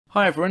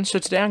Hi everyone, so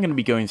today I'm going to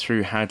be going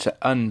through how to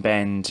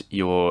unbend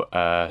your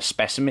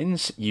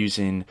specimens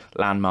using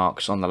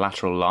landmarks on the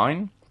lateral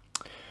line.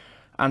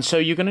 And so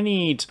you're going to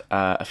need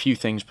a few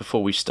things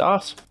before we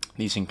start.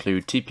 These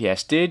include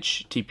TPS dig,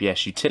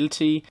 TPS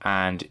utility,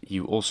 and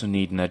you also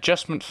need an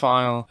adjustment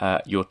file,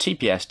 your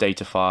TPS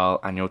data file,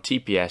 and your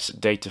TPS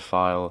data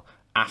file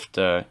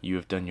after you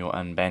have done your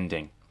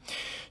unbending.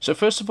 So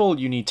first of all,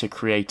 you need to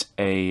create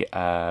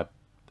a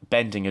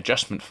bending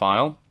adjustment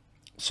file.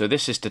 So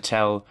this is to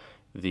tell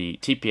the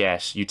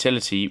TPS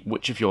utility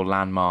which of your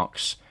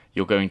landmarks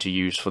you're going to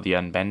use for the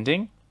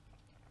unbending.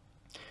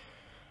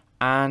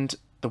 And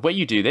the way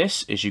you do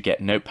this is you get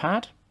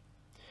Notepad,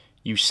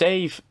 you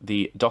save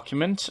the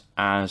document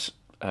as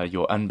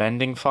your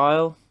unbending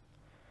file,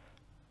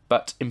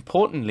 but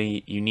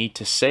importantly you need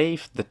to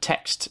save the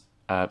text,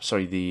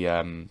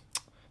 the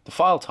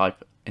file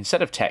type.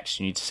 Instead of text,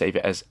 you need to save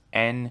it as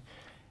NTS.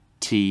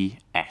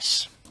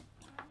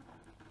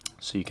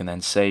 So you can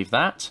then save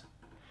that.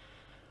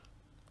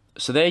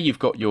 So there you've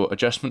got your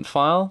adjustment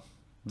file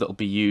that will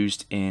be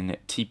used in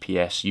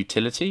TPS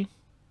utility.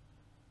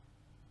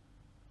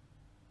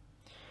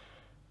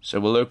 So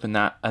we'll open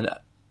that, and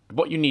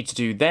what you need to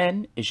do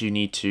then is you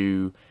need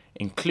to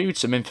include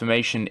some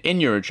information in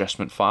your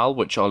adjustment file,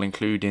 which I'll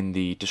include in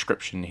the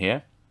description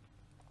here.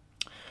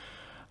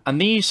 And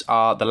these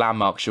are the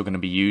landmarks you're going to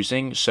be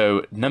using.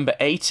 So number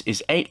 8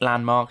 is 8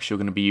 landmarks you're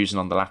going to be using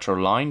on the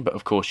lateral line, but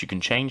of course you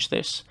can change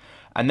this.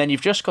 And then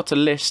you've just got to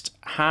list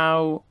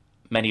how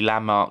many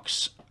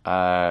landmarks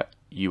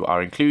you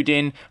are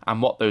including and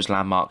what those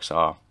landmarks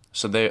are.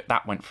 So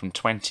that went from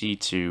 20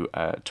 to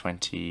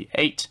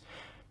 28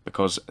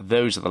 because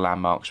those are the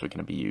landmarks we're going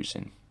to be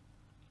using.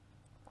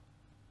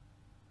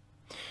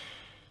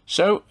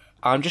 So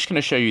I'm just going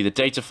to show you the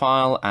data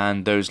file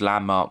and those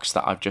landmarks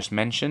that I've just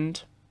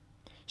mentioned.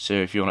 So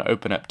if you want to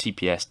open up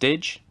TPS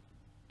dig,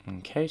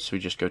 okay, so we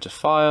just go to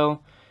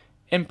File,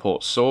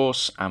 Import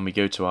Source, and we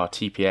go to our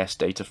TPS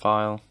data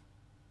file,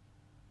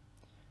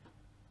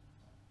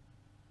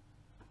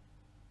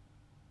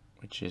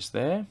 which is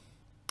there,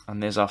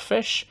 and there's our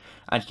fish.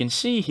 And you can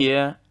see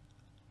here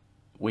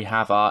we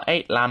have our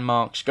 8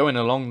 landmarks going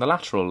along the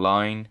lateral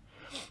line.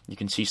 You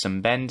can see some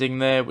bending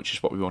there, which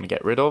is what we want to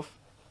get rid of,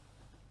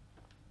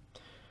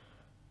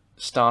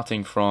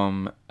 starting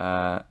from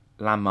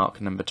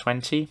landmark number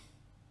 20.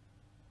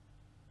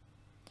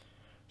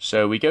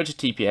 So we go to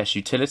TPS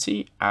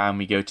utility and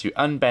we go to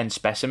unbend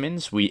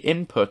specimens. We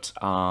input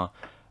our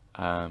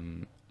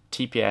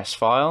TPS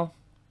file,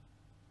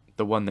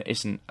 the one that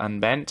isn't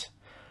unbent,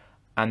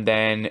 and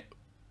then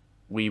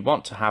we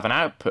want to have an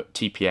output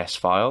TPS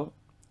file,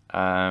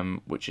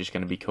 which is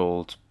going to be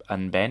called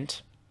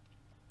unbent.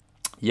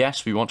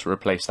 Yes, we want to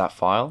replace that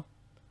file.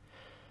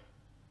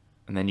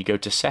 And then you go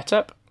to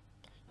setup,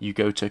 you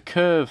go to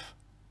curve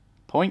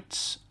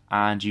points,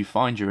 and you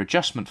find your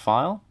adjustment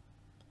file,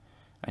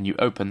 and you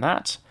open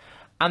that.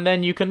 And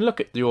then you can look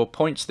at your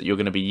points that you're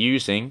going to be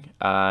using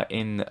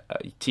in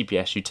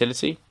TPS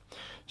utility.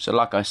 So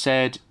like I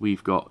said,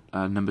 we've got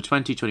number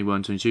 20,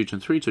 21, 22,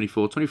 23,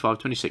 24, 25,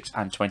 26,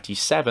 and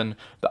 27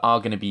 that are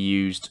going to be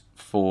used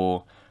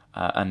for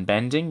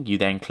unbending. You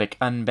then click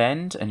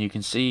unbend, and you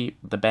can see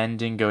the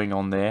bending going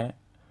on there,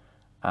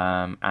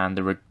 and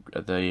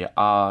the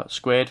R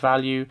squared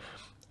value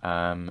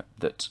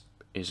that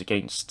is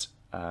against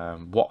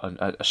what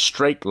a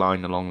straight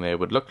line along there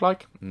would look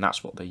like, and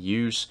that's what they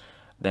use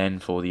then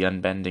for the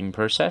unbending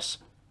process.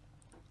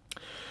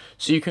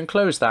 So you can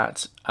close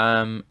that.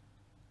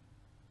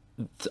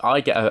 I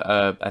get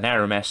an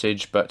error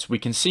message, but we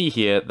can see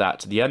here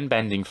that the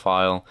unbending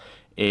file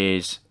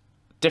is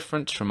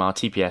different from our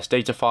TPS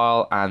data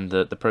file, and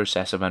the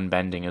process of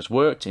unbending has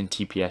worked in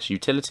TPS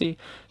utility.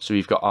 So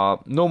we've got our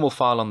normal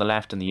file on the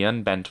left and the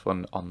unbent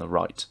one on the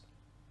right.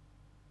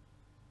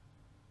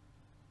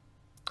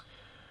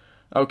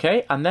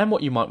 Okay, and then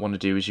what you might want to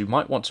do is you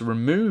might want to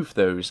remove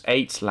those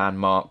 8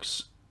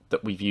 landmarks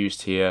that we've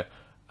used here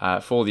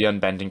for the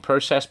unbending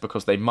process,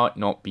 because they might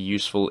not be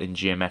useful in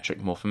geometric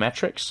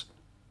morphometrics.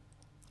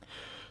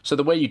 So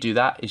the way you do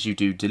that is you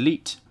do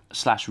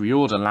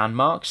delete/reorder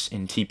landmarks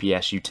in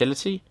TPS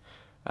utility,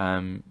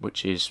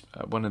 which is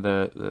one of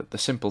the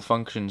simple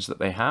functions that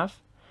they have.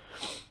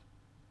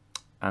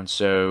 And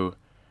so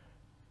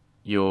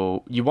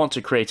you want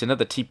to create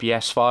another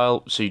TPS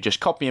file, so you just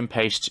copy and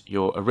paste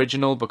your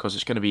original because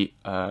it's going to be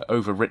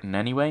overwritten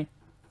anyway.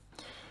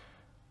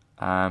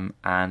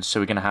 And so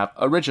we're going to have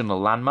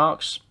original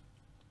landmarks,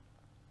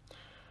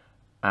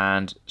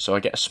 and so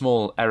I get a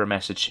small error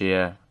message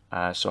here,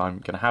 so I'm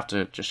going to have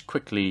to just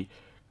quickly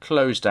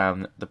close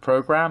down the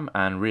program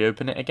and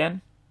reopen it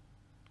again.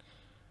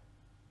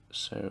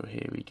 So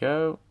here we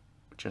go,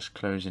 just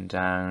closing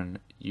down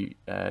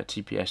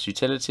TPS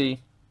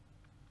utility,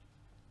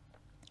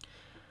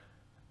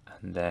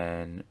 and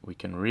then we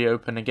can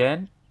reopen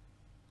again.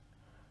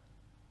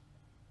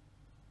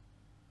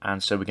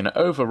 And so we're going to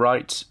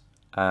overwrite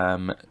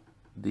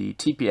the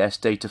TPS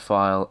data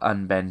file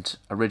unbent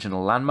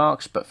original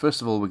landmarks, but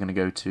first of all we're going to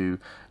go to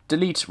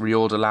delete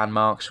reorder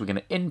landmarks. We're going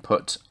to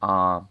input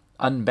our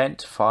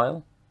unbent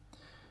file,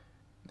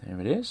 There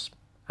it is.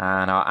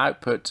 And our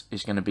output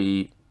is going to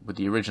be with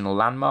the original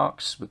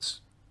landmarks.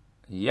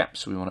 Yep,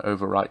 so we want to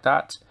overwrite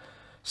that.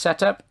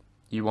 Setup,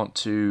 you want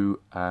to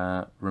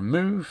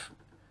remove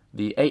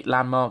the 8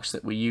 landmarks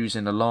that we're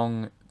using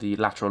along the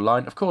lateral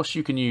line. Of course,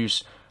 you can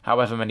use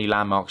however many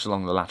landmarks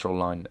along the lateral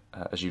line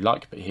as you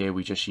like, but here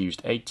we just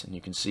used 8, and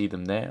you can see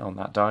them there on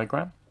that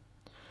diagram.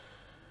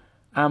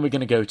 And we're going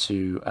to go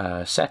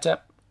to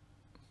Setup.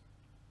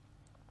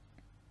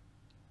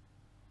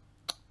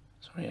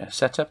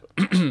 Setup.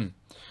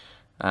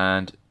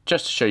 And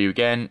just to show you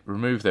again,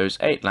 remove those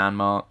 8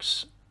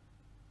 landmarks,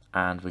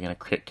 and we're going to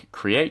click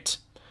Create.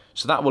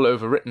 So that will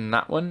have overwritten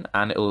that one,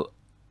 and it'll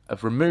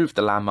have removed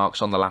the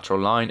landmarks on the lateral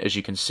line. As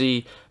you can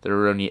see, there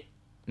are only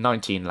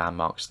 19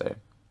 landmarks there.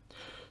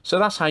 So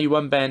that's how you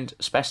unbend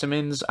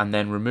specimens and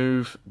then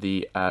remove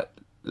the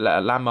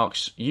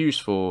landmarks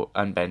used for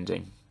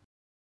unbending.